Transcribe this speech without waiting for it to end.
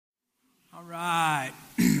All right.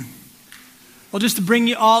 Well, just to bring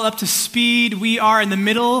you all up to speed, we are in the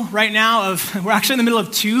middle right now we're actually in the middle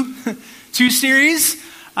of two series.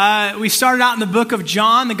 We started out in the book of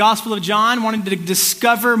John, the Gospel of John, wanted to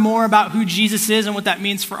discover more about who Jesus is and what that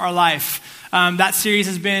means for our life. That series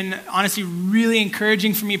has been honestly really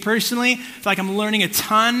encouraging for me personally. I feel like I'm learning a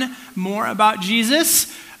ton more about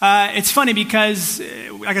Jesus. It's funny because,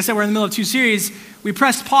 like I said, we're in the middle of two series. We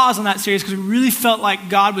pressed pause on that series because we really felt like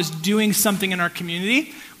God was doing something in our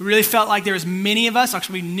community. We really felt like there was many of us,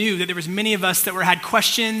 actually we knew that there was many of us that had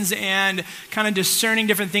questions and kind of discerning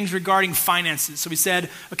different things regarding finances. So we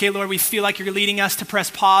said, okay, Lord, we feel like you're leading us to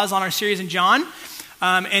press pause on our series in John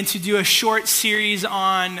and to do a short series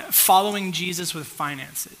on following Jesus with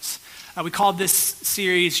finances. We called this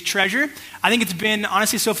series Treasure. I think it's been,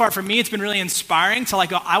 honestly, so far for me, it's been really inspiring to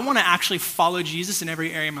go, I want to actually follow Jesus in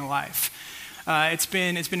every area of my life. It's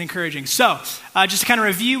been encouraging. So, just to kind of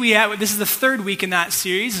review, this is the third week in that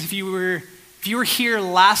series. If you were here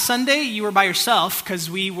last Sunday, you were by yourself because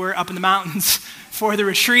we were up in the mountains for the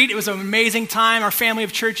retreat. It was an amazing time. Our family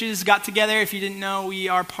of churches got together. If you didn't know, we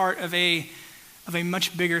are part of a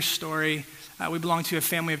much bigger story. We belong to a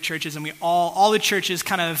family of churches, and all the churches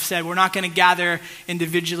kind of said, we're not going to gather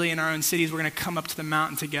individually in our own cities. We're going to come up to the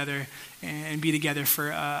mountain together and be together for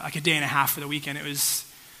like a day and a half for the weekend. It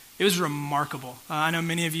was remarkable. I know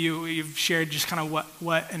many of you've shared just kind of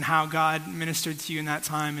what and how God ministered to you in that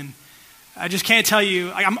time, and I just can't tell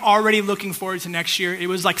you, I'm already looking forward to next year. It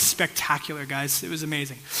was spectacular, guys. It was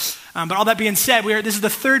amazing. But all that being said, this is the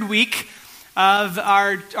third week of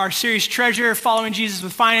our series Treasure, Following Jesus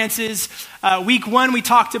with Finances. Week one, we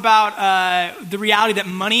talked about the reality that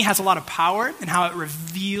money has a lot of power and how it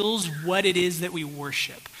reveals what it is that we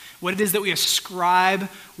worship, what it is that we ascribe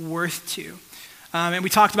worth to. And we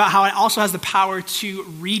talked about how it also has the power to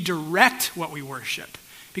redirect what we worship,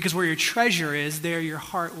 because where your treasure is, there your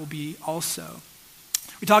heart will be also.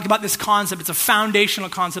 We talked about this concept. It's a foundational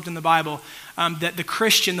concept in the Bible, that the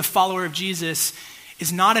Christian, the follower of Jesus,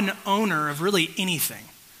 is not an owner of really anything.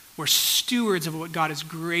 We're stewards of what God has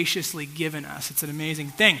graciously given us. It's an amazing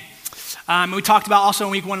thing. We talked about also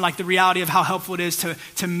in week one, the reality of how helpful it is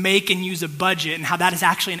to make and use a budget, and how that is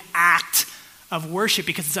actually an act of worship,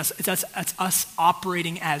 because it's us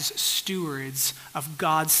operating as stewards of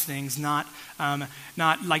God's things, not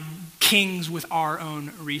like kings with our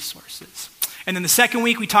own resources. And then the second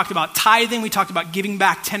week, we talked about tithing. We talked about giving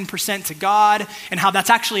back 10% to God and how that's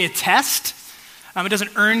actually a test. It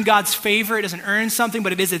doesn't earn God's favor. It doesn't earn something,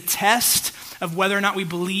 but it is a test of whether or not we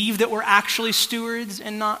believe that we're actually stewards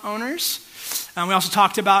and not owners. We also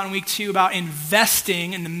talked about in week two about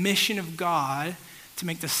investing in the mission of God to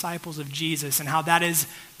make disciples of Jesus, and how that is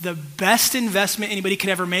the best investment anybody could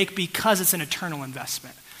ever make, because it's an eternal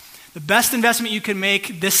investment. The best investment you can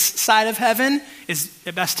make this side of heaven is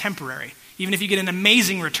at best temporary. Even if you get an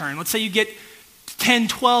amazing return, let's say you get 10,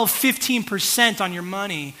 12, 15% on your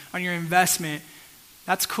money, on your investment,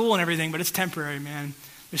 that's cool and everything, but it's temporary, man.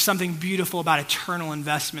 There's something beautiful about eternal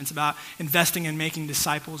investments, about investing in making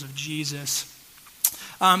disciples of Jesus.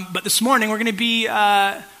 But this morning, we're going to be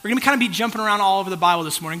kind of be jumping around all over the Bible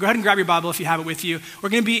this morning. Go ahead and grab your Bible if you have it with you. We're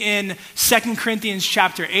going to be in 2 Corinthians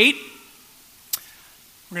chapter 8.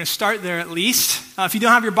 We're going to start there at least. If you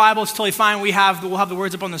don't have your Bible, it's totally fine. We'll have the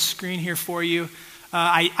words up on the screen here for you.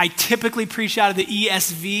 I typically preach out of the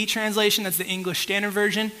ESV translation. That's the English Standard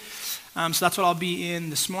Version. So that's what I'll be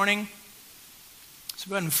in this morning. So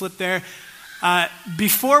go ahead and flip there.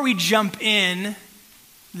 Before we jump in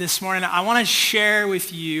this morning, I want to share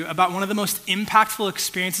with you about one of the most impactful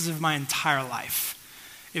experiences of my entire life.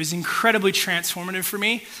 It was incredibly transformative for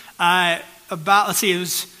me. It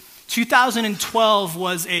was 2012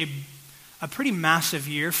 was a pretty massive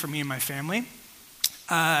year for me and my family.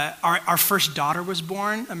 Our first daughter was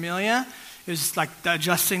born, Amelia. It was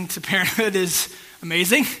adjusting to parenthood is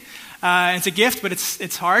amazing. It's a gift, but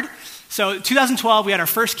it's hard. So 2012, we had our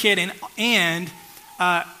first kid, and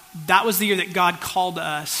that was the year that God called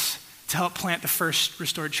us to help plant the first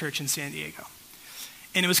restored church in San Diego.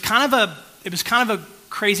 And it was kind of a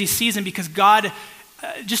crazy season, because God,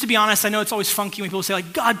 just to be honest, I know it's always funky when people say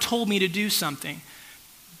God told me to do something.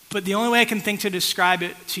 But the only way I can think to describe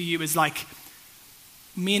it to you is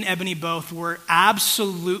me and Ebony both were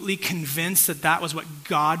absolutely convinced that was what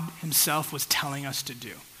God himself was telling us to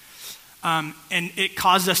do. And it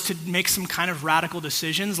caused us to make some kind of radical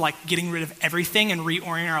decisions, like getting rid of everything and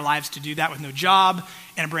reorient our lives to do that with no job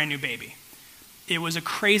and a brand new baby. It was a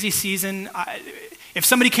crazy season. If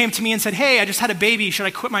somebody came to me and said, hey, I just had a baby, should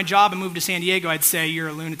I quit my job and move to San Diego? I'd say, you're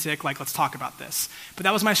a lunatic, like, let's talk about this. But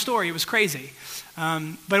that was my story. It was crazy.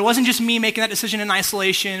 But it wasn't just me making that decision in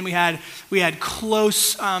isolation. We had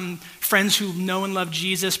close friends who know and love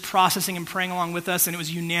Jesus processing and praying along with us, and it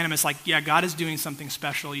was unanimous, like, yeah, God is doing something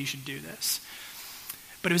special. You should do this.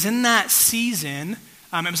 But it was in that season,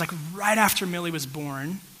 it was like right after Millie was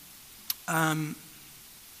born,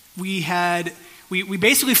 we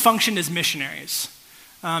basically functioned as missionaries.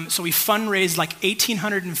 So we fundraised like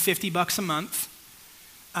 $1,850 a month,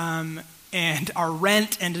 and our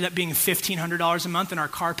rent ended up being $1,500 a month, and our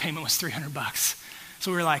car payment was $300.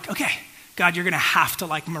 So we were like, okay, God, you're going to have to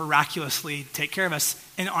like miraculously take care of us.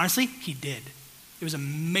 And honestly, he did. It was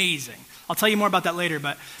amazing. I'll tell you more about that later,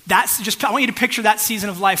 but I want you to picture that season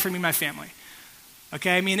of life for me and my family.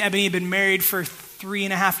 Okay, me and Ebony had been married for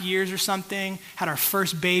 3.5 years or something, had our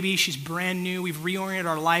first baby. She's brand new. We've reoriented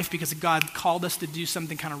our life because God called us to do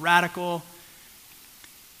something kind of radical.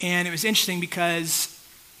 And it was interesting because,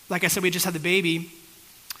 like I said, we just had the baby,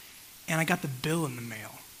 and I got the bill in the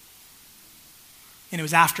mail. And it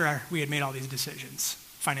was after we had made all these decisions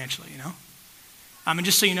financially, you know? And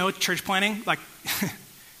just so you know, with church planning, like,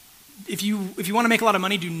 if you want to make a lot of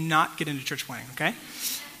money, do not get into church planning, okay?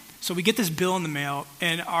 So we get this bill in the mail,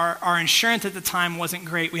 and our insurance at the time wasn't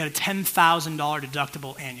great. We had a $10,000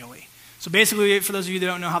 deductible annually. So basically, for those of you that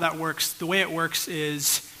don't know how that works, the way it works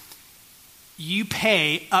is you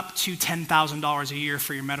pay up to $10,000 a year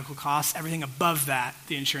for your medical costs. Everything above that,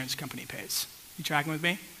 the insurance company pays. You tracking with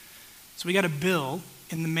me? So we got a bill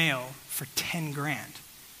in the mail for $10,000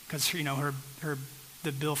 because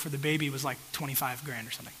the bill for the baby was like $25,000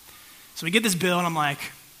 or something. So we get this bill, and I'm like,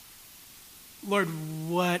 Lord,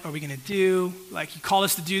 what are we going to do? Like, you called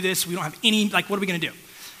us to do this. We don't have any, like, what are we going to do?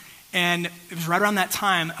 And it was right around that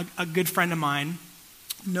time, a good friend of mine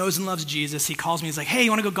knows and loves Jesus. He calls me. He's like, hey,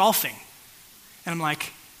 you want to go golfing? And I'm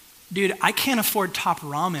like, dude, I can't afford Top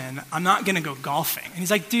Ramen. I'm not going to go golfing. And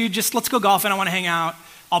he's like, dude, just let's go golfing. I want to hang out.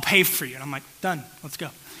 I'll pay for you. And I'm like, done. Let's go.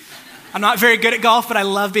 I'm not very good at golf, but I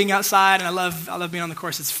love being outside, and I love being on the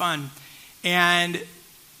course. It's fun. And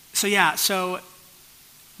so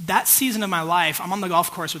that season of my life, I'm on the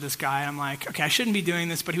golf course with this guy, and I'm like, okay, I shouldn't be doing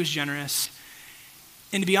this, but he was generous.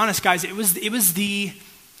 And to be honest, guys, it was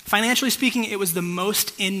financially speaking, it was the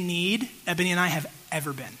most in need Ebony and I have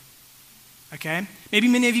ever been, okay? Maybe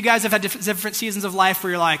many of you guys have had different seasons of life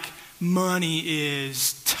where you're like, money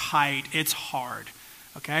is tight, it's hard,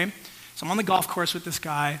 okay? So I'm on the golf course with this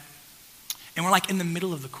guy, and we're like in the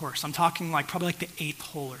middle of the course. I'm talking like probably like the 8th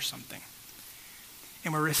hole or something.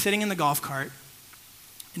 And we're sitting in the golf cart,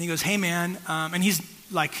 and he goes, hey, man, and he's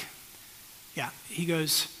like, he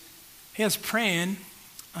goes, hey, I was praying,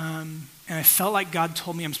 and I felt like God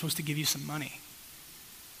told me I'm supposed to give you some money.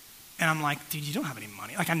 And I'm like, dude, you don't have any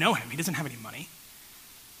money. Like, I know him. He doesn't have any money.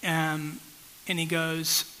 And he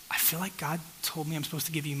goes, I feel like God told me I'm supposed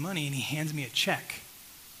to give you money, and he hands me a check.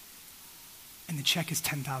 And the check is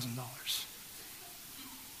 $10,000.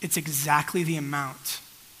 It's exactly the amount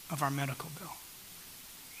of our medical bill.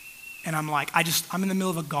 And I'm like, I'm in the middle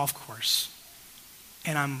of a golf course,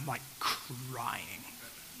 and I'm like crying.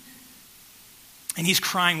 And he's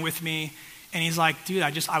crying with me, and he's like, dude,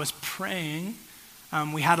 I was praying.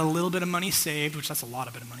 We had a little bit of money saved, which that's a lot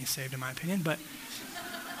of bit of money saved in my opinion, but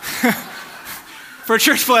for a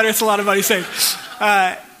church planter, it's a lot of money saved.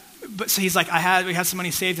 But so he's like, we had some money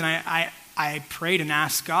saved, and I prayed and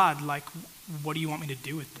asked God, like, what do you want me to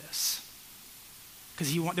do with this?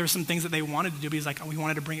 Because there were some things that they wanted to do, but he's like, we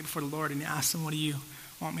wanted to bring it before the Lord, and he asked him, what do you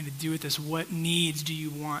want me to do with this? What needs do you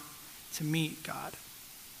want to meet, God?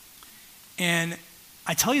 And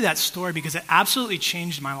I tell you that story because it absolutely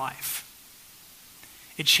changed my life.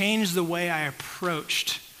 It changed the way I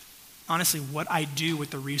approached, honestly, what I do with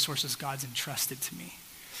the resources God's entrusted to me.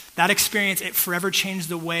 That experience, it forever changed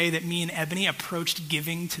the way that me and Ebony approached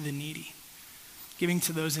giving to the needy, giving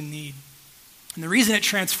to those in need. And the reason it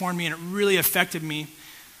transformed me and it really affected me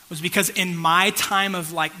was because in my time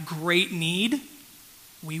of like great need,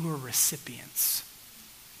 we were recipients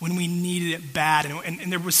when we needed it bad.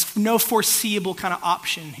 And there was no foreseeable kind of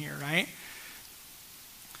option here, right?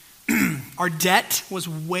 Our debt was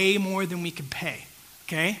way more than we could pay,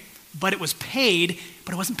 okay? But it was paid,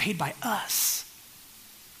 but it wasn't paid by us.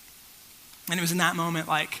 And it was in that moment,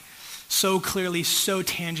 like, so clearly, so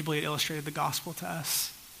tangibly, it illustrated the gospel to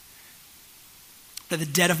us. That the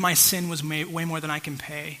debt of my sin was way more than I can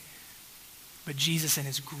pay. But Jesus, in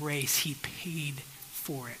his grace, he paid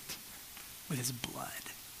for it with his blood.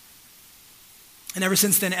 And ever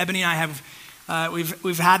since then, Ebony and I have,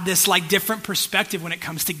 we've had this like different perspective when it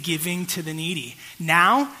comes to giving to the needy.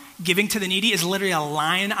 Now, giving to the needy is literally a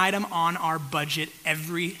line item on our budget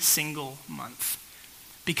every single month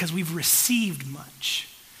because we've received much.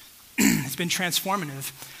 It's been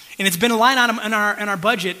transformative. And it's been a line item in our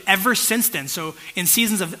budget ever since then. So in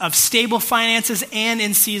seasons of stable finances and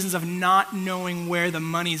in seasons of not knowing where the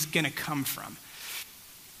money's going to come from.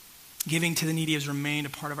 Giving to the needy has remained a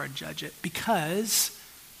part of our budget because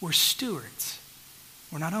we're stewards.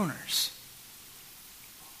 We're not owners.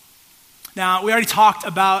 Now, we already talked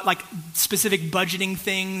about like specific budgeting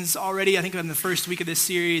things already. I think in the first week of this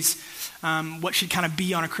series, what should kind of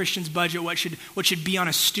be on a Christian's budget, what should be on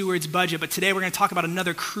a steward's budget. But today we're going to talk about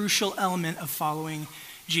another crucial element of following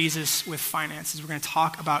Jesus with finances. We're going to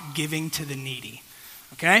talk about giving to the needy.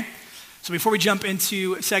 Okay? So before we jump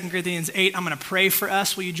into 2 Corinthians 8, I'm going to pray for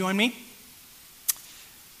us. Will you join me?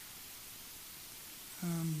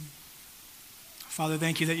 Father,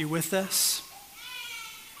 thank you that you're with us.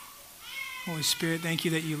 Holy Spirit, thank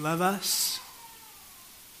you that you love us.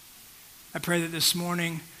 I pray that this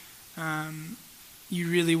morning you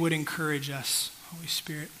really would encourage us, Holy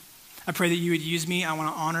Spirit. I pray that you would use me. I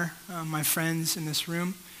want to honor my friends in this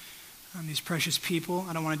room, these precious people.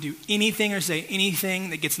 I don't want to do anything or say anything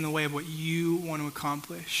that gets in the way of what you want to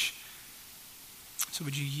accomplish. So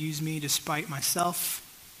would you use me despite myself?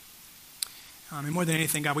 And more than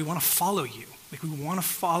anything, God, we want to follow you. Like we want to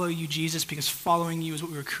follow you, Jesus, because following you is what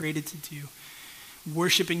we were created to do.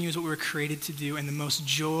 Worshiping you is what we were created to do, and the most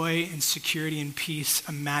joy and security and peace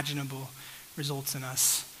imaginable results in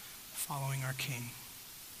us following our King.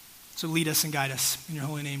 So lead us and guide us in your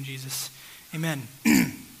holy name, Jesus. Amen.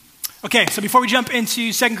 Okay, so before we jump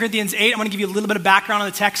into 2 Corinthians 8, I'm going to give you a little bit of background on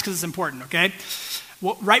the text because it's important, okay?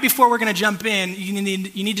 Well, right before we're going to jump in, you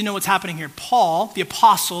need to know what's happening here. Paul, the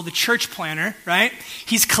apostle, the church planner, right?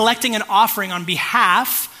 He's collecting an offering on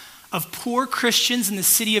behalf of poor Christians in the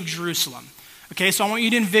city of Jerusalem. Okay, so I want you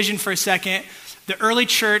to envision for a second the early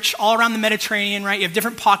church all around the Mediterranean, right? You have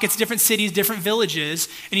different pockets, different cities, different villages,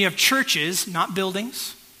 and you have churches, not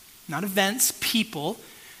buildings, not events, people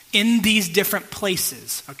in these different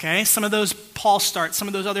places, okay? Some of those Paul starts, some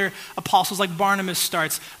of those other apostles like Barnabas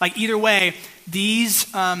starts. Like either way, these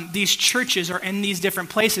churches are in these different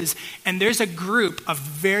places, and there's a group of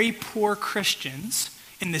very poor Christians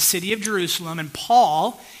in the city of Jerusalem, and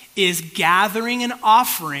Paul is gathering an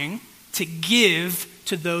offering to give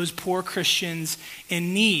to those poor Christians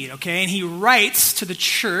in need, okay? And he writes to the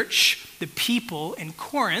church, the people in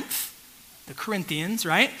Corinth, the Corinthians,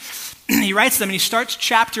 right? He writes them, and he starts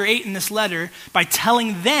chapter 8 in this letter by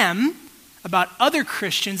telling them about other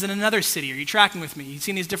Christians in another city. Are you tracking with me? You've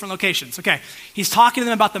seen these different locations. Okay, he's talking to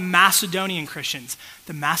them about the Macedonian Christians.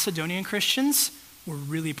 The Macedonian Christians were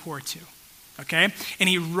really poor too, okay? And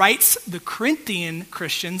he writes the Corinthian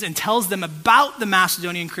Christians and tells them about the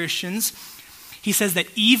Macedonian Christians. He says that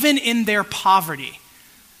even in their poverty,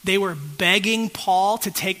 they were begging Paul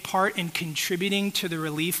to take part in contributing to the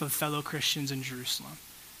relief of fellow Christians in Jerusalem.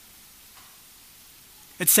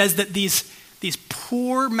 It says that these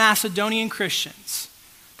poor Macedonian Christians,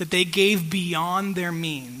 that they gave beyond their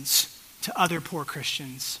means to other poor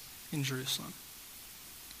Christians in Jerusalem.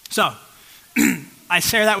 So, I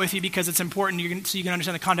share that with you because it's important so you can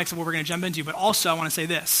understand the context of what we're going to jump into. But also, I want to say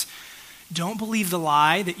this. Don't believe the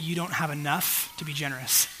lie that you don't have enough to be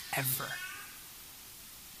generous, ever.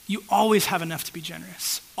 You always have enough to be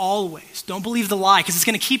generous, always. Don't believe the lie, because it's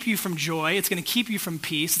going to keep you from joy. It's going to keep you from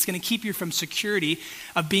peace. It's going to keep you from security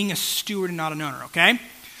of being a steward and not an owner, okay?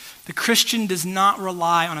 The Christian does not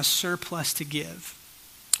rely on a surplus to give.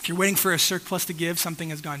 If you're waiting for a surplus to give, something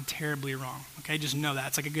has gone terribly wrong, okay? Just know that.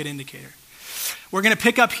 It's like a good indicator. We're going to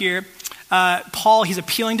pick up here. Paul, he's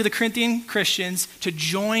appealing to the Corinthian Christians to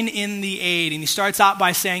join in the aid. And he starts out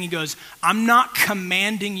by saying, he goes, I'm not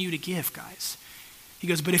commanding you to give, guys. He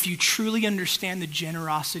goes, but if you truly understand the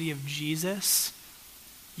generosity of Jesus,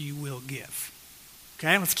 you will give.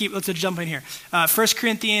 Okay, let's jump in here. 1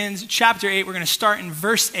 Corinthians chapter 8, we're going to start in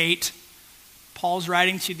verse 8. Paul's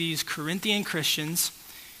writing to these Corinthian Christians.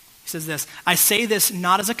 He says this, I say this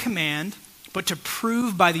not as a command, but to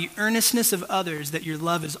prove by the earnestness of others that your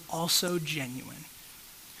love is also genuine.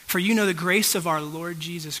 For you know the grace of our Lord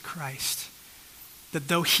Jesus Christ, that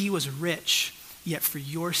though he was rich, yet for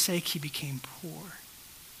your sake he became poor,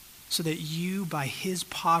 so that you by his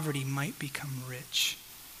poverty might become rich.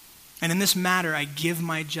 And in this matter I give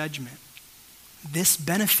my judgment. This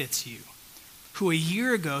benefits you, who a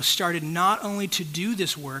year ago started not only to do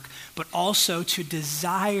this work, but also to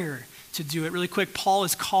desire to do it. Really quick, Paul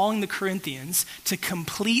is calling the Corinthians to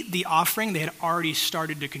complete the offering they had already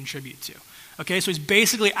started to contribute to. Okay, so he's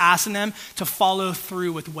basically asking them to follow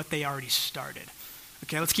through with what they already started.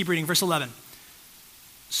 Okay, let's keep reading. Verse 11.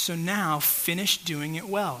 So now finish doing it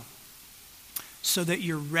well, so that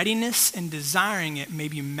your readiness in desiring it may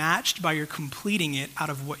be matched by your completing it out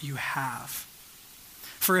of what you have.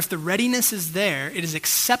 For if the readiness is there, it is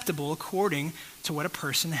acceptable according to what a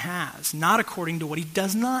person has, not according to what he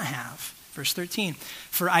does not have. Verse 13,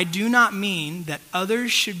 for I do not mean that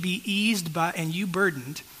others should be eased by and you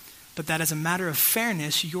burdened, but that as a matter of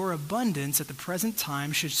fairness, your abundance at the present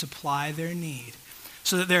time should supply their need,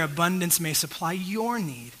 so that their abundance may supply your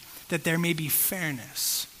need, that there may be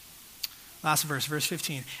fairness. Last verse, verse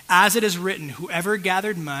 15. As it is written, whoever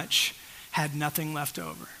gathered much had nothing left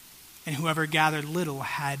over, and whoever gathered little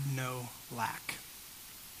had no lack.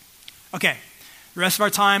 Okay, the rest of our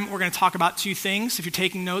time, we're going to talk about two things. If you're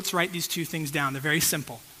taking notes, write these two things down. They're very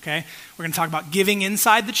simple, okay? We're going to talk about giving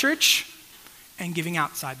inside the church and giving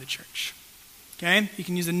outside the church. Okay, you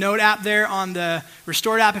can use the note app there on the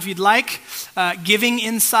Restored app if you'd like. Giving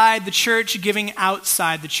inside the church, giving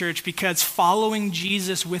outside the church, because following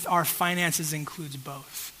Jesus with our finances includes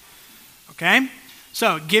both. Okay,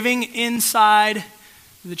 so giving inside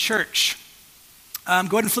the church. Go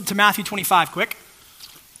ahead and flip to Matthew 25 quick.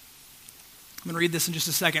 I'm going to read this in just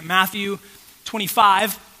a second. Matthew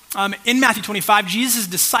 25. In Matthew 25, Jesus'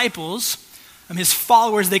 disciples, his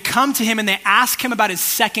followers, they come to him and they ask him about his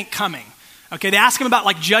second coming. Okay, they ask him about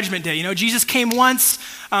like Judgment Day. You know, Jesus came once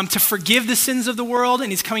to forgive the sins of the world,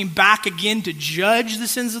 and he's coming back again to judge the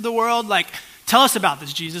sins of the world. Like, tell us about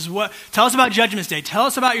this, Jesus. Tell us about Judgment Day. Tell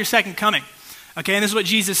us about your second coming. Okay, and this is what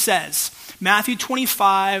Jesus says. Matthew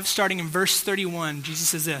 25, starting in verse 31, Jesus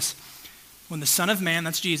says this. When the Son of Man,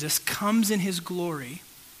 that's Jesus, comes in his glory,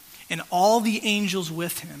 and all the angels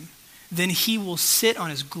with him, then he will sit on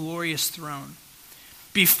his glorious throne.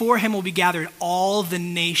 Before him will be gathered all the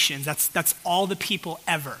nations. That's all the people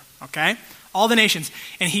ever, okay? All the nations.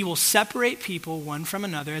 And he will separate people one from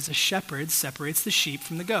another as a shepherd separates the sheep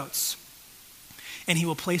from the goats. And he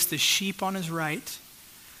will place the sheep on his right,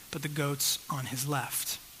 but the goats on his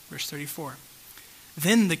left. Verse 34.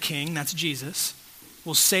 Then the king, that's Jesus,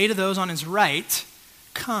 will say to those on his right,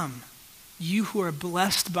 come, you who are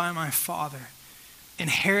blessed by my Father,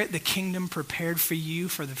 inherit the kingdom prepared for you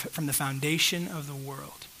from the foundation of the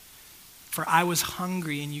world. For I was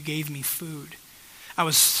hungry and you gave me food. I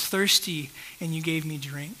was thirsty and you gave me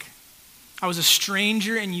drink. I was a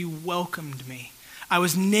stranger and you welcomed me. I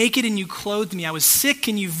was naked and you clothed me. I was sick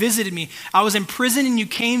and you visited me. I was in prison and you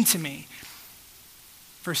came to me.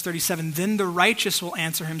 Verse 37, then the righteous will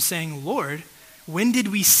answer him saying, Lord, when did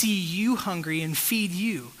we see you hungry and feed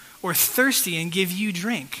you, or thirsty and give you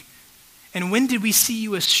drink? And when did we see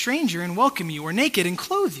you a stranger and welcome you, or naked and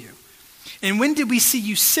clothe you? And when did we see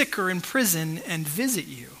you sick or in prison and visit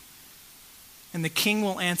you? And the king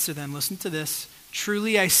will answer them, listen to this,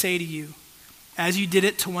 truly I say to you, as you did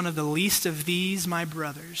it to one of the least of these my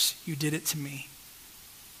brothers, you did it to me.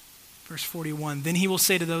 Verse 41, then he will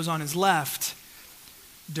say to those on his left,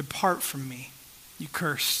 depart from me, you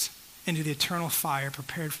cursed, into the eternal fire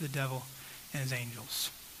prepared for the devil and his angels.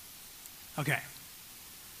 Okay.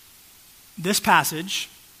 This passage,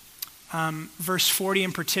 verse 40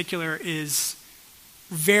 in particular, is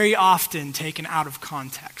very often taken out of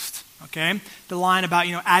context, okay? The line about,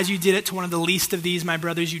 as you did it to one of the least of these, my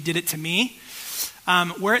brothers, you did it to me.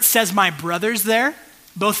 Where it says my brothers there,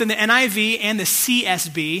 both in the NIV and the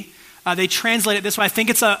CSB, they translate it this way. I think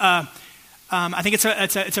it's a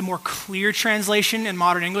more clear translation in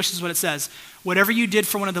modern English. This is what it says. Whatever you did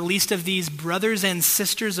for one of the least of these brothers and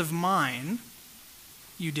sisters of mine,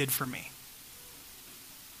 you did for me.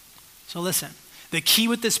 So listen, the key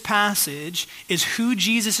with this passage is who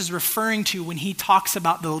Jesus is referring to when he talks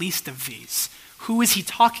about the least of these. Who is he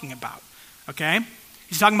talking about? Okay? Is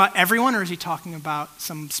he talking about everyone, or is he talking about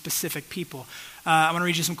some specific people? I want to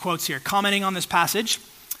read you some quotes here. Commenting on this passage,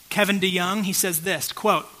 Kevin DeYoung, he says this,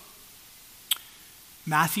 quote,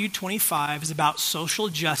 Matthew 25 is about social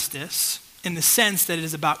justice in the sense that it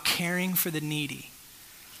is about caring for the needy.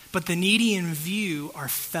 But the needy in view are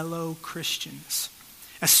fellow Christians,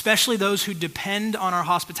 especially those who depend on our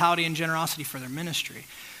hospitality and generosity for their ministry.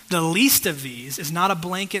 The least of these is not a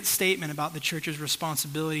blanket statement about the church's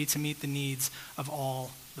responsibility to meet the needs of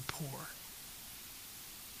all the poor.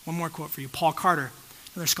 One more quote for you. Paul Carter,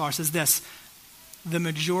 another scholar, says this, the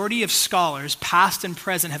majority of scholars, past and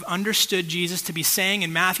present, have understood Jesus to be saying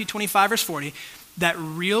in Matthew 25, verse 40, that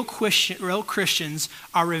real Christians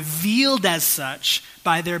are revealed as such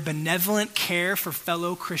by their benevolent care for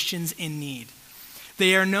fellow Christians in need.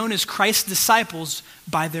 They are known as Christ's disciples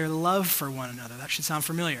by their love for one another. That should sound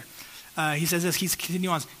familiar. He says this, he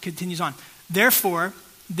continues on. Therefore,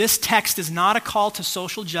 this text is not a call to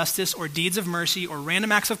social justice or deeds of mercy or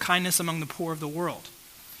random acts of kindness among the poor of the world.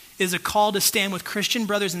 It is a call to stand with Christian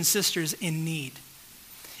brothers and sisters in need.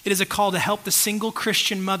 It is a call to help the single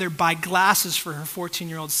Christian mother buy glasses for her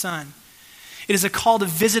 14-year-old son. It is a call to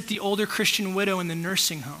visit the older Christian widow in the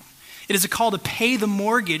nursing home. It is a call to pay the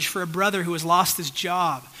mortgage for a brother who has lost his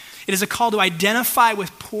job. It is a call to identify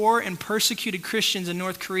with poor and persecuted Christians in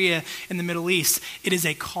North Korea and the Middle East. It is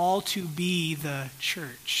a call to be the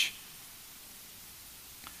church.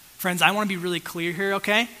 Friends, I want to be really clear here,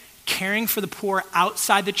 okay? Caring for the poor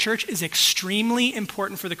outside the church is extremely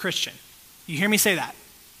important for the Christian. You hear me say that?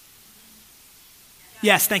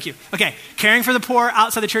 Yes, thank you. Okay, caring for the poor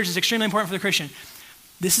outside the church is extremely important for the Christian.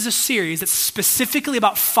 This is a series that's specifically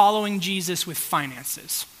about following Jesus with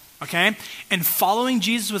finances, okay? And following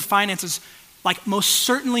Jesus with finances, like, most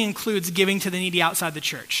certainly includes giving to the needy outside the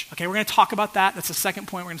church. Okay, we're going to talk about that. That's the second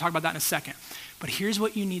point. We're going to talk about that in a second. But here's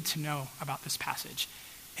what you need to know about this passage.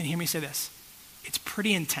 And hear me say this. It's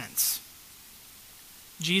pretty intense.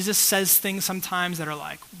 Jesus says things sometimes that are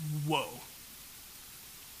like, whoa.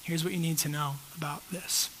 Here's what you need to know about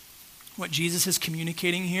this. What Jesus is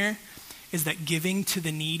communicating here is that giving to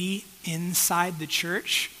the needy inside the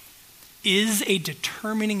church is a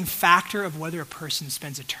determining factor of whether a person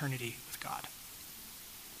spends eternity with God.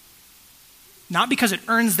 Not because it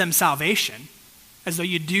earns them salvation, as though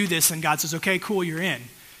you do this and God says, okay, cool, you're in.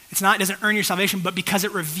 It doesn't earn your salvation, but because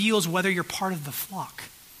it reveals whether you're part of the flock.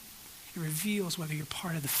 It reveals whether you're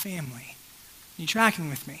part of the family. Are you tracking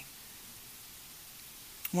with me?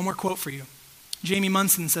 One more quote for you. Jamie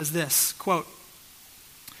Munson says this, quote,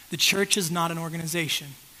 "The church is not an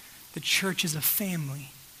organization. The church is a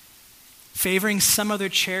family. Favoring some other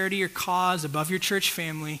charity or cause above your church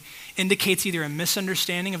family indicates either a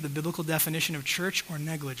misunderstanding of the biblical definition of church or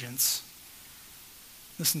negligence."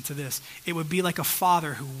 Listen to this. It would be like a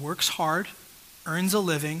father who works hard, earns a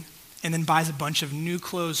living, and then buys a bunch of new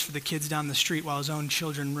clothes for the kids down the street while his own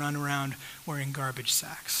children run around wearing garbage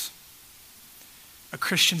sacks. A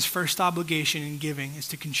Christian's first obligation in giving is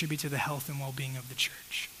to contribute to the health and well-being of the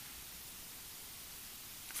church.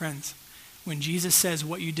 Friends, when Jesus says,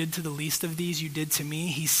 "What you did to the least of these, you did to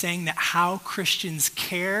me," he's saying that how Christians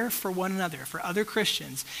care for one another, for other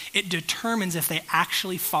Christians, it determines if they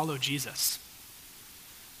actually follow Jesus.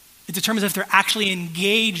 It determines if they're actually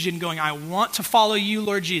engaged in going, I want to follow you,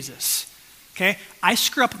 Lord Jesus. Okay? I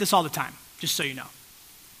screw up with this all the time, just so you know.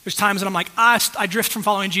 There's times that I'm like, I drift from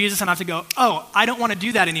following Jesus and I have to go, I don't want to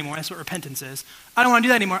do that anymore. That's what repentance is. I don't want to do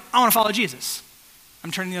that anymore. I want to follow Jesus.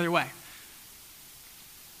 I'm turning the other way.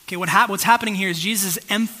 Okay, what's happening here is Jesus is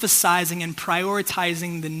emphasizing and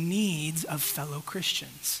prioritizing the needs of fellow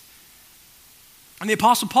Christians. And the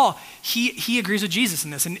Apostle Paul, he agrees with Jesus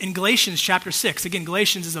in this. In Galatians chapter 6, again,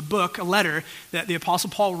 Galatians is a book, a letter that the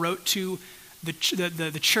Apostle Paul wrote to the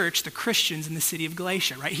church, the Christians in the city of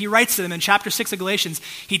Galatia, right? He writes to them in chapter 6 of Galatians,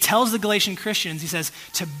 he tells the Galatian Christians, he says,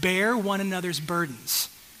 to bear one another's burdens.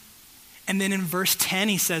 And then in verse 10,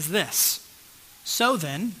 he says this, "So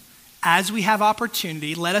then, as we have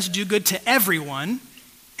opportunity, let us do good to everyone,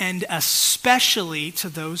 and especially to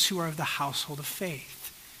those who are of the household of faith."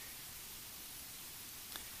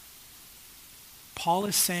 Paul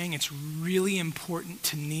is saying it's really important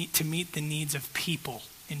to meet the needs of people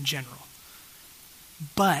in general.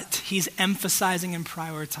 But he's emphasizing and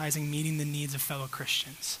prioritizing meeting the needs of fellow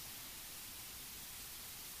Christians.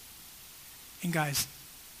 And guys,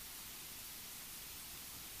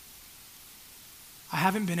 I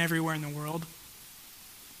haven't been everywhere in the world,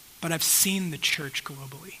 but I've seen the church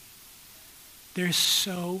globally. There's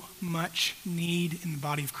so much need in the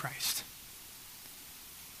body of Christ.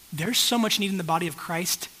 There's so much need in the body of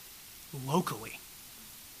Christ locally,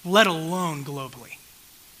 let alone globally.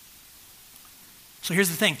 So here's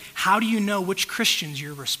the thing. How do you know which Christians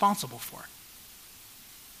you're responsible for?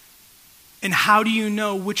 And how do you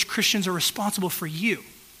know which Christians are responsible for you?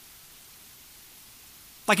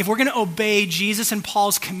 Like, if we're going to obey Jesus and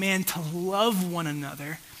Paul's command to love one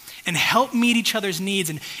another and help meet each other's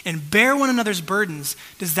needs and bear one another's burdens,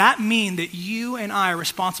 does that mean that you and I are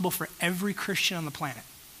responsible for every Christian on the planet?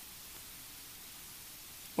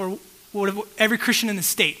 Or every Christian in the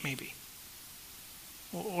state, maybe?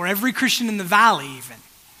 Or every Christian in the valley, even?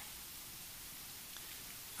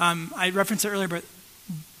 I referenced it earlier, but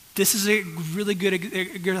this is a really good,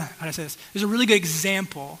 how do I say this? There's a really good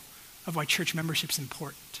example of why church membership is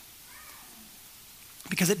important.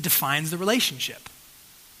 Because it defines the relationship.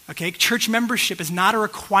 Okay? Church membership is not a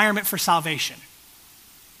requirement for salvation.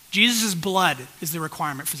 Jesus' blood is the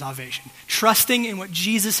requirement for salvation. Trusting in what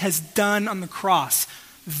Jesus has done on the cross,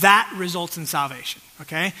 that results in salvation.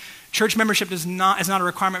 Okay? Church membership is not a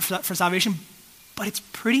requirement for salvation, but it's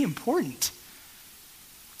pretty important.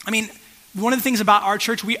 I mean, One of the things about our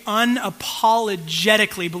church, we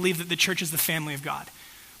unapologetically believe that the church is the family of God.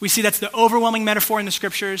 We see that's the overwhelming metaphor in the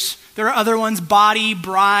scriptures. There are other ones, body,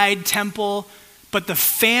 bride, temple, but the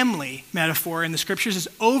family metaphor in the scriptures is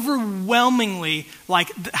overwhelmingly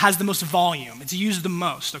has the most volume. It's used the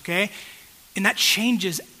most, okay? And that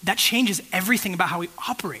changes everything about how we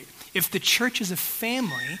operate. If the church is a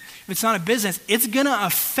family, if it's not a business, it's going to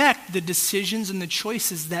affect the decisions and the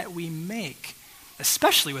choices that we make,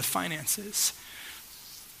 especially with finances.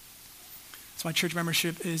 That's why church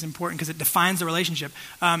membership is important, because it defines the relationship.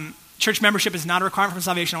 Church membership is not a requirement for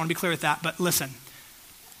salvation. I want to be clear with that. But listen,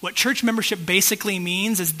 what church membership basically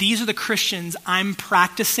means is these are the Christians I'm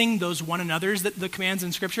practicing those one another's, the commands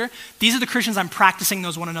in Scripture. These are the Christians I'm practicing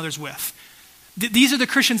those one another's with. These are the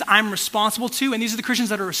Christians I'm responsible to, and these are the Christians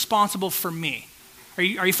that are responsible for me. Are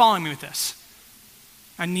you following me with this?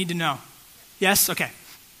 I need to know. Yes? Okay.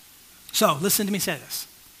 So listen to me say this.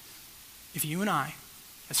 If you and I,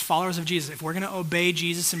 as followers of Jesus, if we're going to obey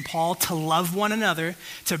Jesus and Paul to love one another,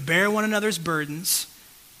 to bear one another's burdens,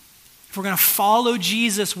 if we're going to follow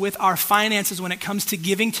Jesus with our finances when it comes to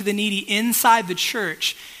giving to the needy inside the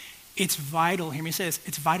church, it's vital, hear me say this,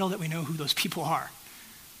 it's vital that we know who those people are.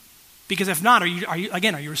 Because if not, are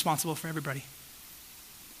you responsible for everybody?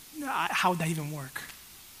 How would that even work?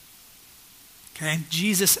 Okay,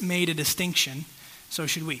 Jesus made a distinction, so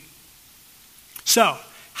should we. So,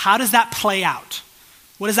 how does that play out?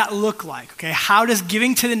 What does that look like? Okay, how does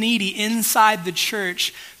giving to the needy inside the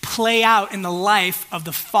church play out in the life of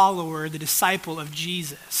the follower, the disciple of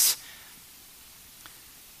Jesus?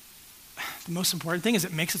 The most important thing is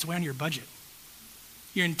it makes its way on your budget.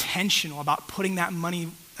 You're intentional about putting that money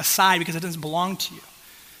aside because it doesn't belong to you.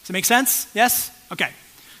 Does it make sense? Yes? Okay.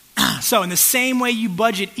 So in the same way you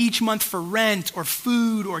budget each month for rent or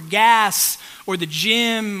food or gas or the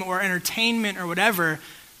gym or entertainment or whatever,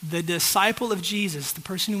 the disciple of Jesus, the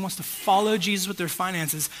person who wants to follow Jesus with their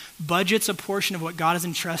finances, budgets a portion of what God has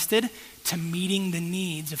entrusted to meeting the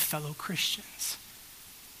needs of fellow Christians.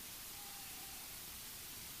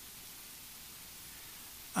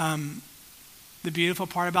 The beautiful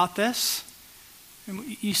part about this,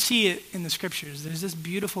 and you see it in the scriptures, there's this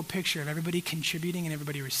beautiful picture of everybody contributing and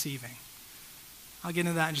everybody receiving. I'll get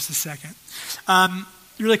into that in just a second.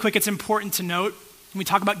 Really quick, it's important to note, when we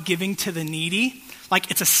talk about giving to the needy,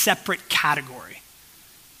 it's a separate category.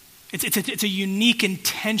 It's a unique,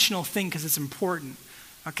 intentional thing because it's important,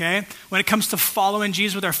 okay? When it comes to following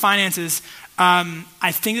Jesus with our finances,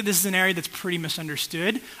 I think that this is an area that's pretty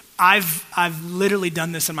misunderstood. I've literally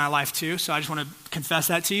done this in my life too, so I just want to confess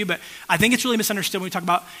that to you, but I think it's really misunderstood when we talk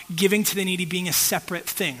about giving to the needy being a separate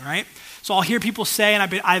thing, right? So I'll hear people say,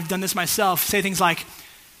 and I've done this myself, say things like,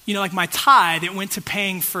 like my tithe, it went to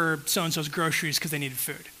paying for so-and-so's groceries because they needed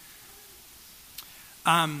food.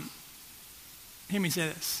 Hear me say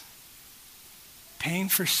this. Paying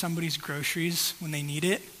for somebody's groceries when they need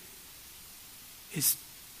it is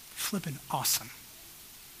flippin' awesome,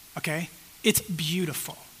 okay? It's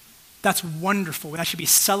beautiful. That's wonderful. That should be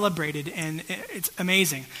celebrated, and it's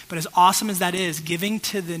amazing. But as awesome as that is, giving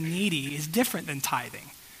to the needy is different than tithing.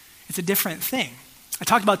 It's a different thing. I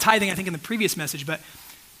talked about tithing, I think, in the previous message, but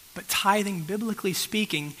tithing, biblically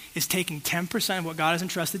speaking, is taking 10% of what God has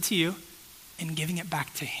entrusted to you and giving it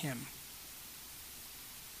back to Him.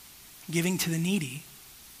 Giving to the needy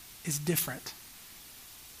is different.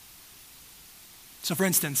 So for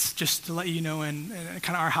instance, just to let you know in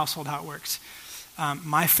kind of our household how it works,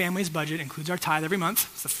 my family's budget includes our tithe every month.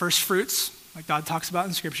 It's the first fruits, like God talks about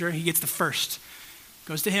in Scripture. He gets the first.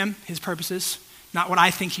 Goes to Him, His purposes, not what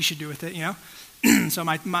I think He should do with it, So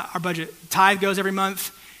our budget, tithe goes every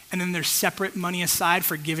month, and then there's separate money aside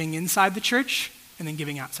for giving inside the church and then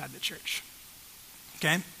giving outside the church.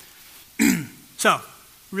 Okay? So,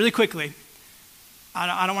 really quickly,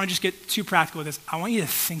 I don't want to just get too practical with this. I want you to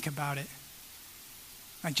think about it.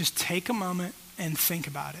 Just take a moment and think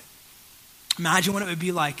about it. Imagine what it would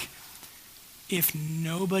be like if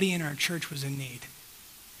nobody in our church was in need.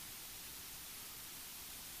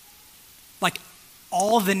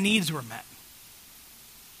 All the needs were met.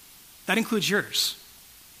 That includes yours.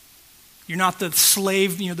 You're not the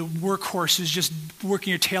slave, the workhorse who's just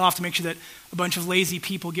working your tail off to make sure that a bunch of lazy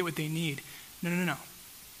people get what they need. No.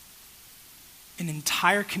 An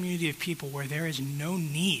entire community of people where there is no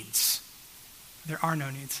needs. There are no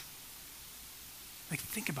needs.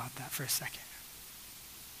 Think about that for a second.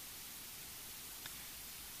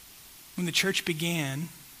 When the church began,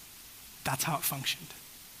 that's how it functioned.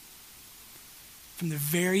 From the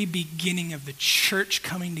very beginning of the church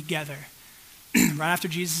coming together, right after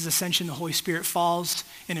Jesus' ascension, the Holy Spirit falls,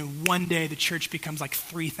 and in one day the church becomes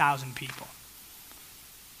 3,000 people.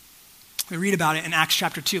 We read about it in Acts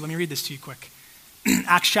chapter 2. Let me read this to you quick.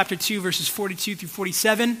 Acts chapter 2, verses 42 through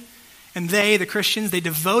 47. And they, the Christians, they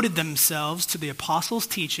devoted themselves to the apostles'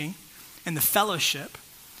 teaching and the fellowship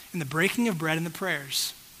and the breaking of bread and the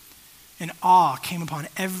prayers. And awe came upon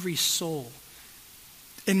every soul.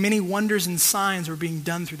 And many wonders and signs were being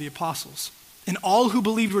done through the apostles. And all who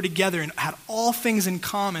believed were together and had all things in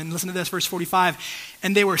common. Listen to this, verse 45.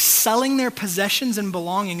 And they were selling their possessions and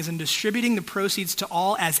belongings and distributing the proceeds to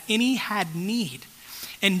all as any had need.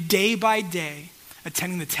 And day by day,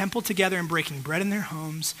 attending the temple together and breaking bread in their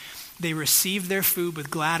homes, they received their food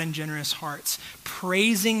with glad and generous hearts,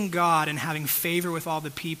 praising God and having favor with all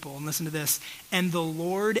the people. And listen to this. And the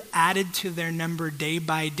Lord added to their number day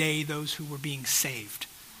by day those who were being saved.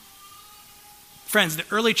 Friends, the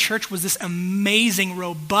early church was this amazing,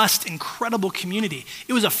 robust, incredible community.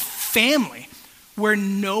 It was a family where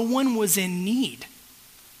no one was in need.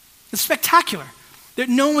 It's spectacular. That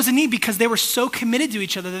no one was in need because they were so committed to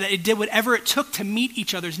each other that it did whatever it took to meet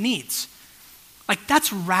each other's needs. Like,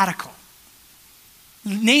 that's radical.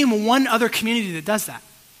 Name one other community that does that.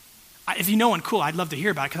 If you know one, cool, I'd love to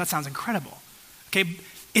hear about it because that sounds incredible. Okay,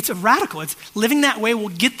 it's a radical. It's living that way will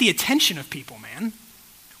get the attention of people, man.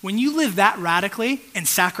 When you live that radically and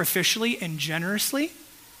sacrificially and generously,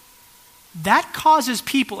 that causes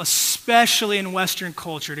people, especially in Western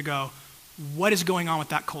culture, to go, what is going on with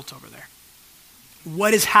that cult over there?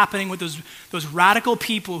 What is happening with those radical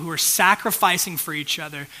people who are sacrificing for each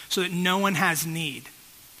other so that no one has need?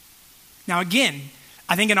 Now again,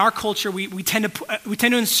 I think in our culture we tend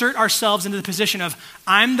to insert ourselves into the position of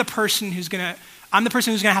I'm the person who's gonna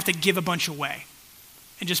have to give a bunch away.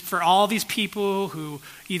 And just for all these people who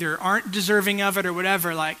either aren't deserving of it or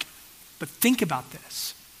whatever, but think about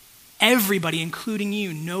this. Everybody, including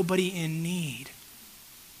you, nobody in need.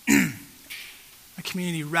 A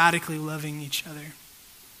community radically loving each other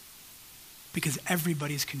because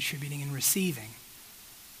everybody's contributing and receiving.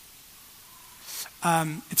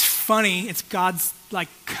 It's funny, it's God's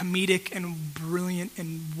comedic and brilliant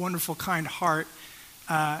and wonderful kind heart.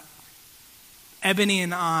 Ebony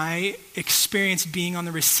and I experienced being on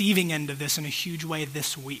the receiving end of this in a huge way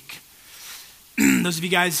this week. Those of you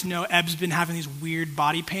guys know Eb's been having these weird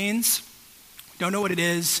body pains. Don't know what it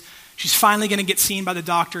is. She's finally going to get seen by the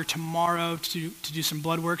doctor tomorrow to do some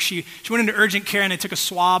blood work. She went into urgent care and they took a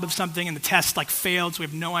swab of something and the test failed, so we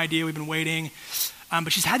have no idea. We've been waiting.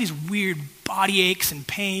 But she's had these weird body aches and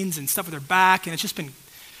pains and stuff with her back, and it's just been,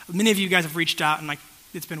 many of you guys have reached out and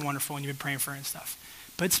it's been wonderful and you've been praying for her and stuff.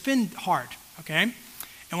 But it's been hard, okay?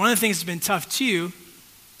 And one of the things that's been tough too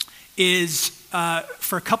is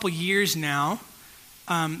for a couple years now,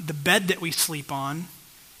 the bed that we sleep on,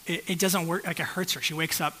 it doesn't work, it hurts her. She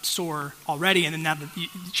wakes up sore already, and then now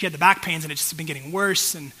she had the back pains, and it's just been getting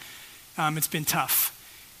worse, and it's been tough.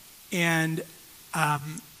 And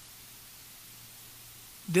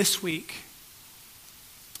this week,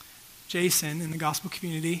 Jason and the gospel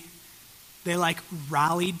community, they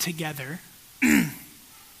rallied together, and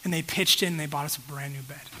they pitched in, and they bought us a brand new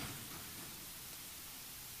bed.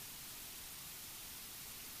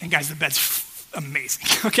 And guys, the bed's amazing,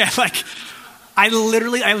 okay? I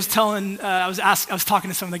was talking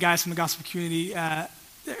to some of the guys from the gospel community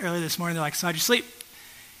earlier this morning. They're like, so how'd you sleep?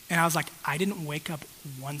 And I was like, I didn't wake up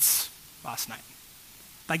once last night.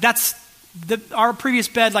 That's our previous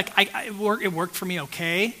bed. It worked for me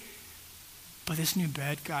okay, but this new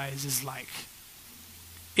bed, guys, is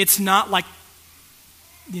it's not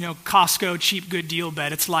Costco cheap good deal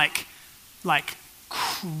bed. It's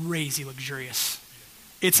crazy luxurious.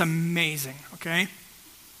 It's amazing. Okay.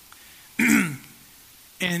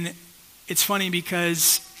 And it's funny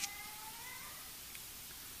because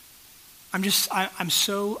I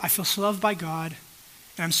feel so loved by God,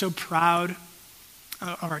 and I'm so proud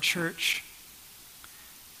of our church.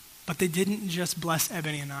 But they didn't just bless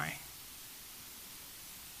Ebony and I.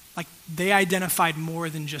 They identified more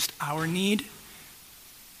than just our need.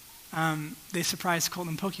 They surprised Colton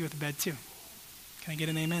and Pokey with a bed too. Can I get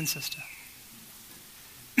an amen, sister?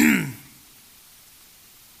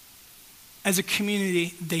 As a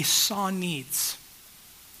community, they saw needs,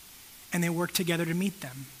 and they worked together to meet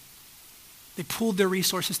them. They pooled their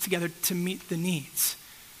resources together to meet the needs.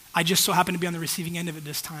 I just so happen to be on the receiving end of it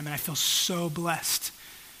this time, and I feel so blessed.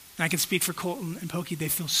 And I can speak for Colton and Pokey. They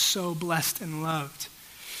feel so blessed and loved.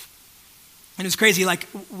 And it's crazy,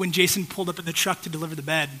 when Jason pulled up in the truck to deliver the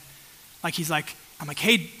bed, I'm like,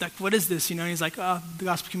 hey, what is this? And he's like, oh, the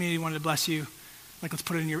gospel community wanted to bless you. Let's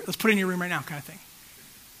put it in your room right now, kind of thing.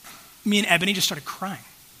 Me and Ebony just started crying.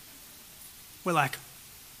 We're like,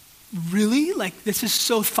 really? This is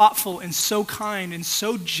so thoughtful and so kind and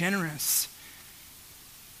so generous.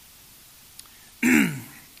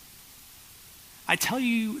 I tell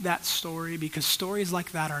you that story because stories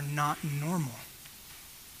like that are not normal.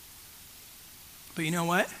 But you know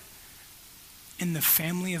what? In the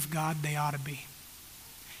family of God, they ought to be.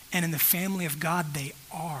 And in the family of God, they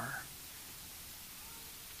are.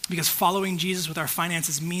 Because following Jesus with our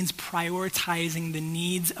finances means prioritizing the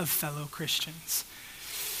needs of fellow Christians.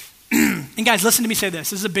 And guys, listen to me say this.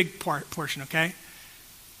 This is a big portion, okay?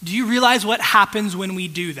 Do you realize what happens when we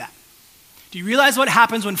do that? Do you realize what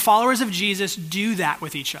happens when followers of Jesus do that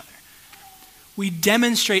with each other? We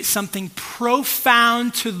demonstrate something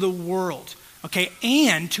profound to the world, okay,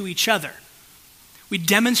 and to each other. We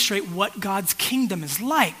demonstrate what God's kingdom is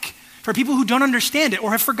like for people who don't understand it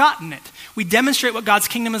or have forgotten it. We demonstrate what God's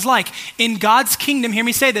kingdom is like. In God's kingdom, hear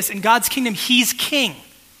me say this, in God's kingdom, he's king.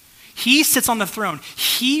 He sits on the throne.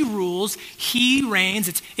 He rules. He reigns.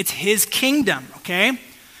 It's his kingdom, okay?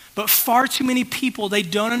 But far too many people, they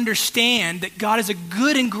don't understand that God is a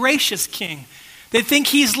good and gracious king. They think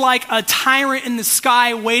he's like a tyrant in the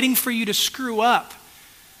sky waiting for you to screw up,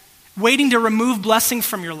 waiting to remove blessing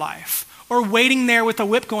from your life, or waiting there with a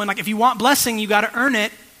whip going like, if you want blessing, you got to earn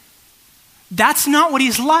it. That's not what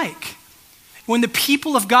he's like. When the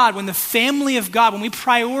people of God, when the family of God, when we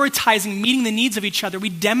prioritize meeting the needs of each other, we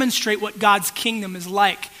demonstrate what God's kingdom is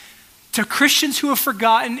like to Christians who have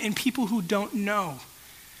forgotten and people who don't know.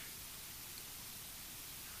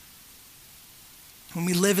 When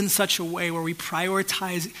we live in such a way where we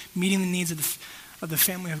prioritize meeting the needs of the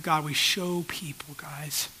family of God, we show people,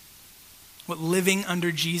 guys, what living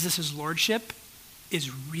under Jesus' lordship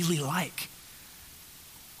is really like.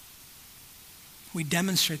 We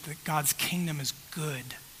demonstrate that God's kingdom is good.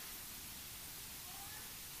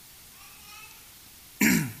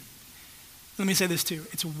 Let me say this too.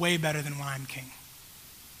 It's way better than when I'm king.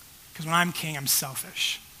 Because when I'm king, I'm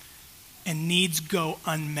selfish. And needs go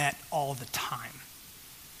unmet all the time.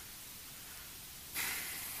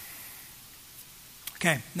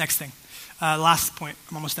 Okay, next thing. Last point.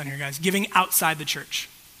 I'm almost done here, guys. Giving outside the church.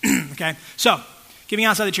 Okay, so giving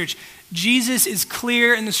outside the church. Jesus is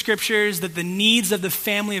clear in the scriptures that the needs of the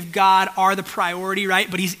family of God are the priority, right?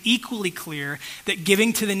 But he's equally clear that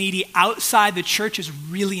giving to the needy outside the church is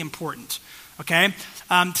really important, okay?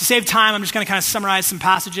 To save time, I'm just going to kind of summarize some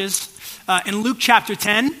passages. In Luke chapter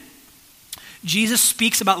 10, Jesus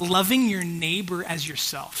speaks about loving your neighbor as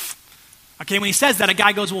yourself. Okay, when he says that, a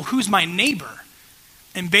guy goes, well, who's my neighbor?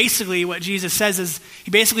 And basically what Jesus says is,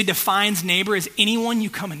 he basically defines neighbor as anyone you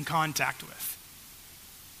come in contact with.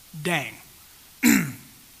 Dang. In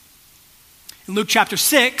Luke chapter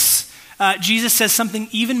 6, Jesus says something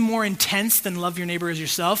even more intense than love your neighbor as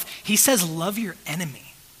yourself. He says, love your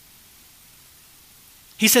enemy.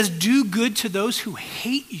 He says, do good to those who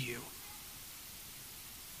hate you.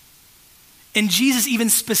 And Jesus even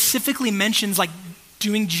specifically mentions like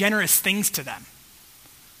doing generous things to them.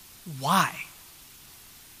 Why?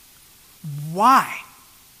 Why?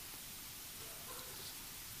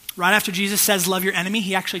 Right after Jesus says, love your enemy,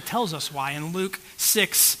 he actually tells us why. In Luke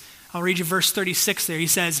 6, I'll read you verse 36 there. He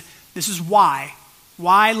says, this is why.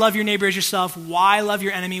 Why love your neighbor as yourself? Why love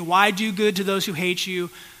your enemy? Why do good to those who hate you?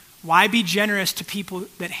 Why be generous to people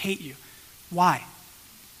that hate you? Why?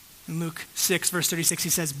 In Luke 6, verse 36, he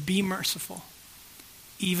says, be merciful,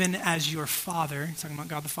 even as your Father, he's talking about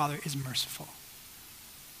God the Father, is merciful.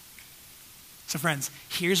 So friends,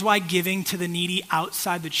 here's why giving to the needy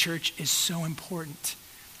outside the church is so important.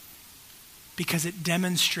 Because it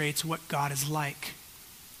demonstrates what God is like.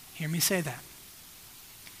 Hear me say that.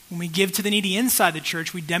 When we give to the needy inside the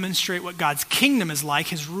church, we demonstrate what God's kingdom is like,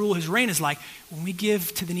 his rule, his reign is like. When we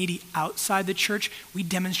give to the needy outside the church, we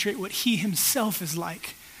demonstrate what he himself is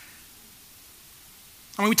like.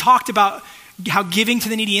 And when we talked about how giving to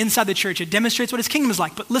the needy inside the church, it demonstrates what his kingdom is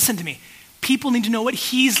like. But listen to me. People need to know what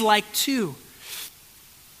he's like too.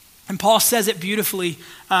 And Paul says it beautifully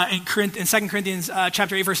in 2 Corinthians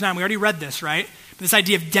chapter 8, verse 9. We already read this, right? But this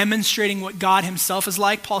idea of demonstrating what God himself is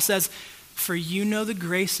like. Paul says, for you know the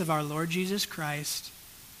grace of our Lord Jesus Christ,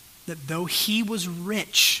 that though he was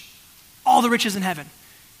rich, all the riches in heaven,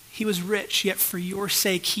 he was rich, yet for your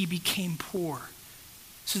sake he became poor,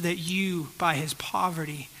 so that you, by his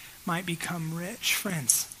poverty, might become rich.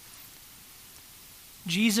 Friends,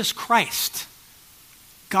 Jesus Christ,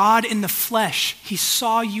 God in the flesh, he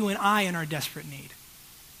saw you and I in our desperate need.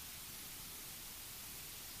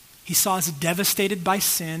 He saw us devastated by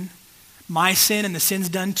sin, my sin and the sins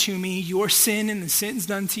done to me, your sin and the sins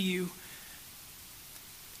done to you.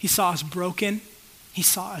 He saw us broken. He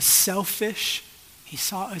saw us selfish. He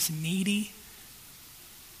saw us needy.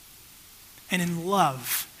 And in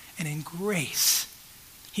love and in grace,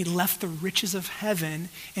 he left the riches of heaven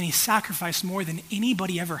and he sacrificed more than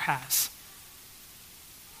anybody ever has.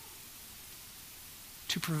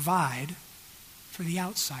 to provide for the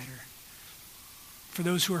outsider, for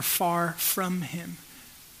those who are far from him,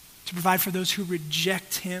 to provide for those who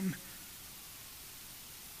reject him.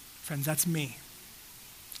 Friends, that's me,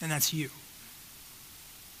 and that's you.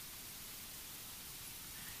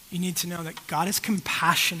 You need to know that God is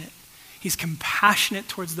compassionate. He's compassionate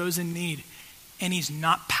towards those in need, and he's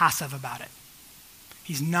not passive about it.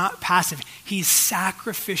 He's not passive. He's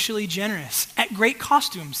sacrificially generous at great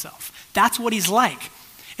cost to himself. That's what he's like.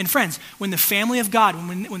 And friends, when the family of God,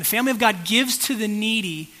 when the family of God gives to the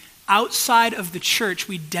needy outside of the church,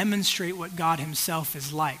 we demonstrate what God himself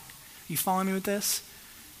is like. You following me with this?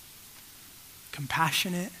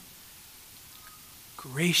 Compassionate,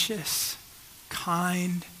 gracious,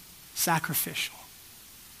 kind, sacrificial.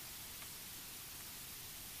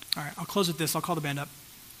 All right, I'll close with this. I'll call the band up.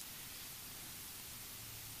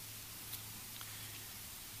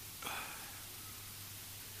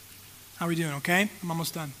 How are we doing, okay? I'm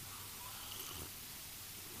almost done.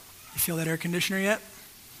 You feel that air conditioner yet?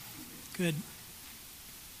 Good.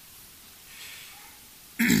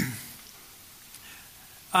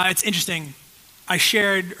 It's interesting. I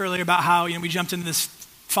shared earlier about how we jumped into this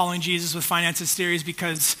Following Jesus with Finances series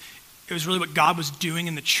because it was really what God was doing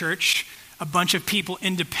in the church. A bunch of people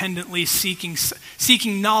independently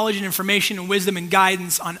seeking knowledge and information and wisdom and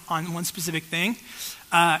guidance on one specific thing.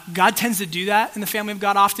 God tends to do that in the family of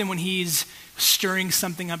God often when he's stirring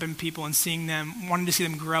something up in people and wanting to see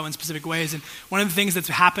them grow in specific ways. And one of the things that's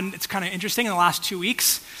happened, it's kind of interesting in the last 2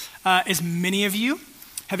 weeks, is many of you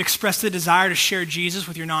have expressed the desire to share Jesus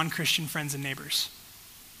with your non-Christian friends and neighbors.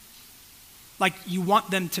 Like you want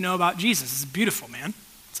them to know about Jesus. It's beautiful, man.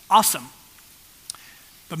 It's awesome.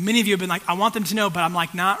 But many of you have been like, I want them to know, but I'm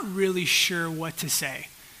like not really sure what to say.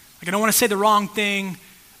 Like I don't want to say the wrong thing.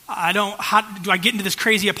 How do I get into this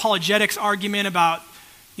crazy apologetics argument about,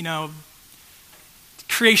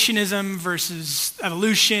 creationism versus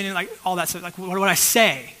evolution and like all that stuff? Like what do I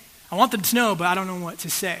say? I want them to know, but I don't know what to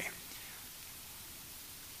say.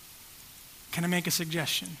 Can I make a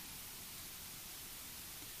suggestion?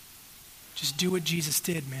 Just do what Jesus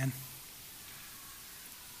did, man.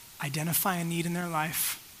 Identify a need in their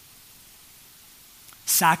life.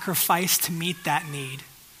 Sacrifice to meet that need.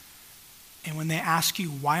 And when they ask you,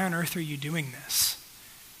 why on earth are you doing this?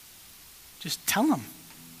 Just tell them.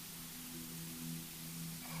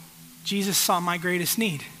 Jesus saw my greatest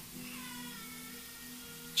need.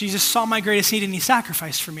 Jesus saw my greatest need and he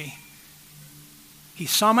sacrificed for me. He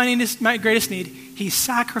saw my greatest need. He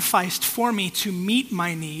sacrificed for me to meet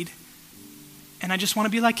my need. And I just want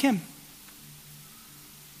to be like him.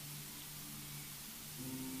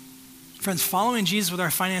 Friends, following Jesus with our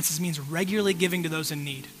finances means regularly giving to those in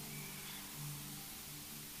need.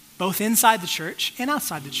 Both inside the church and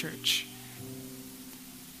outside the church.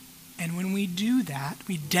 And when we do that,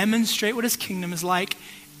 we demonstrate what his kingdom is like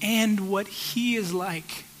and what he is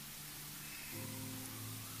like.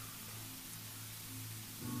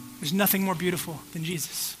 There's nothing more beautiful than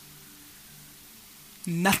Jesus.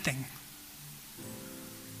 Nothing.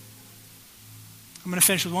 I'm going to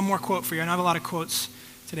finish with one more quote for you. I don't have a lot of quotes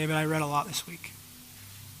today, but I read a lot this week.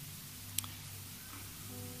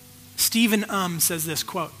 Stephen says this,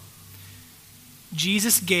 quote,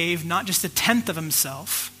 Jesus gave not just 1/10 of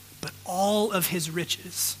himself, but all of his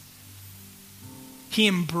riches. He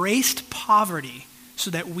embraced poverty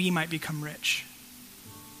so that we might become rich.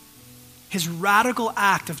 His radical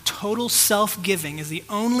act of total self-giving is the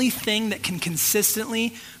only thing that can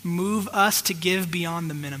consistently move us to give beyond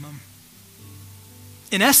the minimum.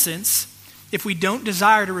 In essence, if we don't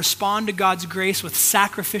desire to respond to God's grace with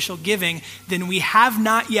sacrificial giving, then we have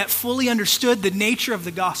not yet fully understood the nature of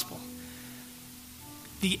the gospel.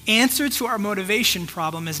 The answer to our motivation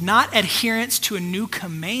problem is not adherence to a new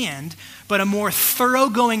command, but a more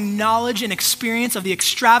thoroughgoing knowledge and experience of the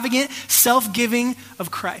extravagant self-giving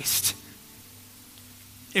of Christ.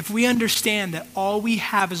 If we understand that all we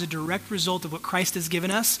have is a direct result of what Christ has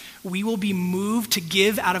given us, we will be moved to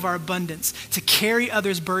give out of our abundance, to carry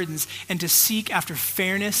others' burdens, and to seek after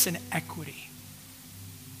fairness and equity.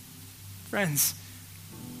 Friends,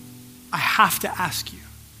 I have to ask you,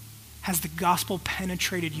 has the gospel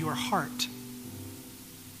penetrated your heart?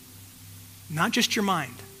 Not just your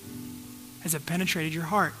mind. Has it penetrated your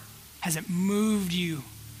heart? Has it moved you?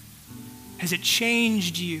 Has it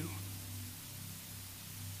changed you?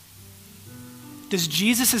 Does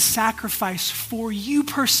Jesus' sacrifice for you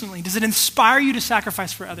personally, does it inspire you to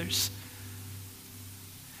sacrifice for others?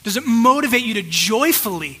 Does it motivate you to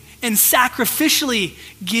joyfully and sacrificially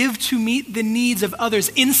give to meet the needs of others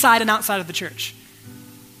inside and outside of the church?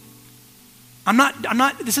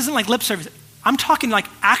 This isn't like lip service. I'm talking like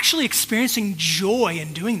actually experiencing joy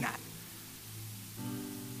in doing that.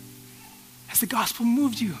 Has the gospel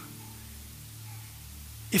moved you?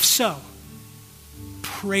 If so,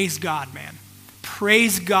 praise God, man.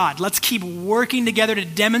 Praise God. Let's keep working together to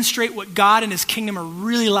demonstrate what God and his kingdom are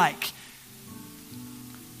really like.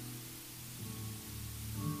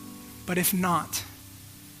 But if not,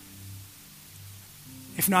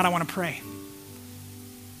 I want to pray.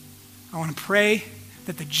 I want to pray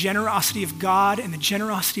that the generosity of God and the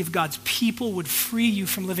generosity of God's people would free you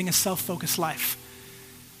from living a self-focused life.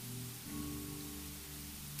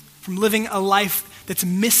 From living a life that's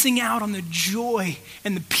missing out on the joy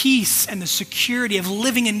and the peace and the security of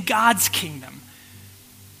living in God's kingdom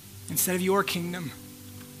instead of your kingdom.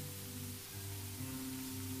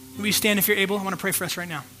 Will you stand if you're able? I want to pray for us right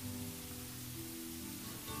now.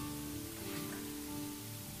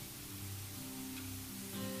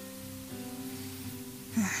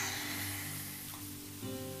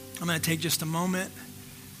 I'm going to take just a moment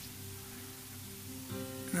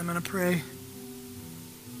and I'm going to pray.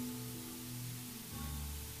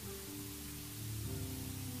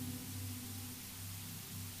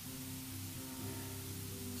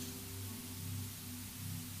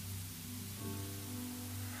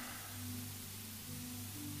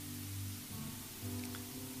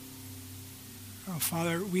 Oh,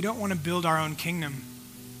 Father, we don't want to build our own kingdom.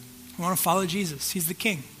 We want to follow Jesus. He's the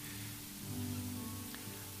King.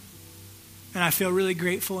 And I feel really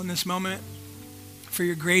grateful in this moment for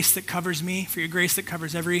your grace that covers me, for your grace that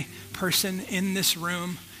covers every person in this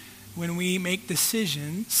room when we make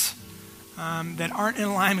decisions that aren't in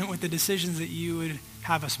alignment with the decisions that you would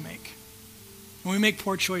have us make. When we make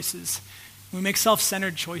poor choices, when we make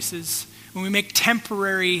self-centered choices, when we make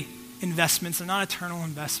temporary investments and not eternal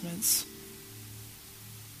investments,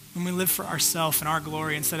 when we live for ourselves and our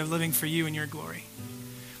glory instead of living for you and your glory.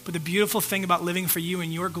 But the beautiful thing about living for you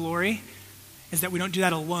and your glory is that we don't do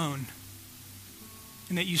that alone,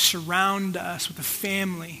 and that you surround us with a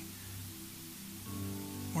family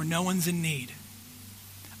where no one's in need.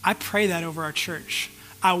 I pray that over our church.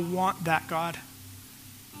 I want that, God.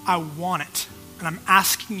 I want it, and I'm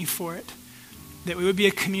asking you for it, that we would be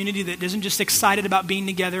a community that isn't just excited about being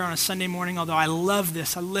together on a Sunday morning, although I love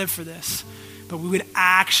this, I live for this, but we would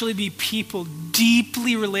actually be people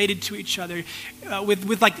deeply related to each other,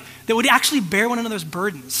 with like, that would actually bear one another's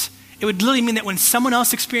burdens. It would literally mean that when someone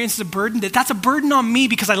else experiences a burden, that's a burden on me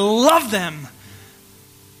because I love them.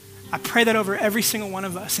 I pray that over every single one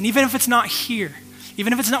of us. And even if it's not here,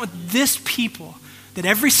 even if it's not with this people, that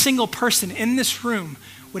every single person in this room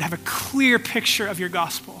would have a clear picture of your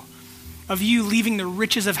gospel, of you leaving the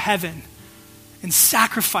riches of heaven and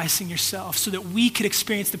sacrificing yourself so that we could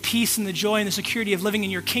experience the peace and the joy and the security of living in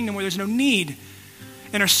your kingdom where there's no need.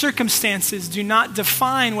 And our circumstances do not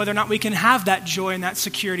define whether or not we can have that joy and that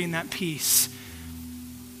security and that peace.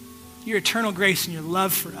 Your eternal grace and your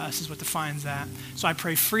love for us is what defines that. So I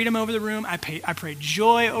pray freedom over the room. I pray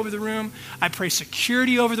joy over the room. I pray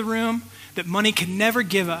security over the room that money can never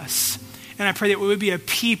give us. And I pray that we would be a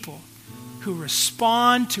people who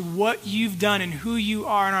respond to what you've done and who you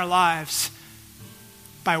are in our lives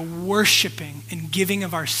by worshiping and giving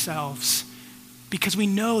of ourselves. Because we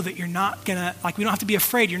know that you're not gonna, we don't have to be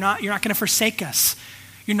afraid. You're not gonna forsake us.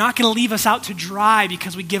 You're not gonna leave us out to dry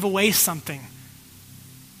because we give away something.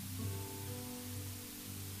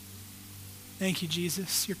 Thank you,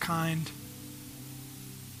 Jesus. You're kind.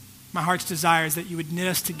 My heart's desire is that you would knit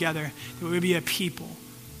us together, that we would be a people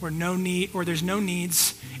where there's no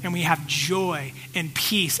needs, and we have joy and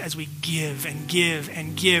peace as we give and give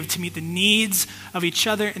and give to meet the needs of each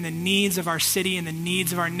other and the needs of our city and the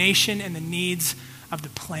needs of our nation and the needs of the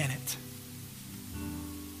planet.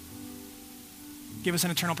 Give us an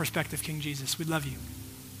eternal perspective, King Jesus. We love you.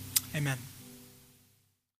 Amen.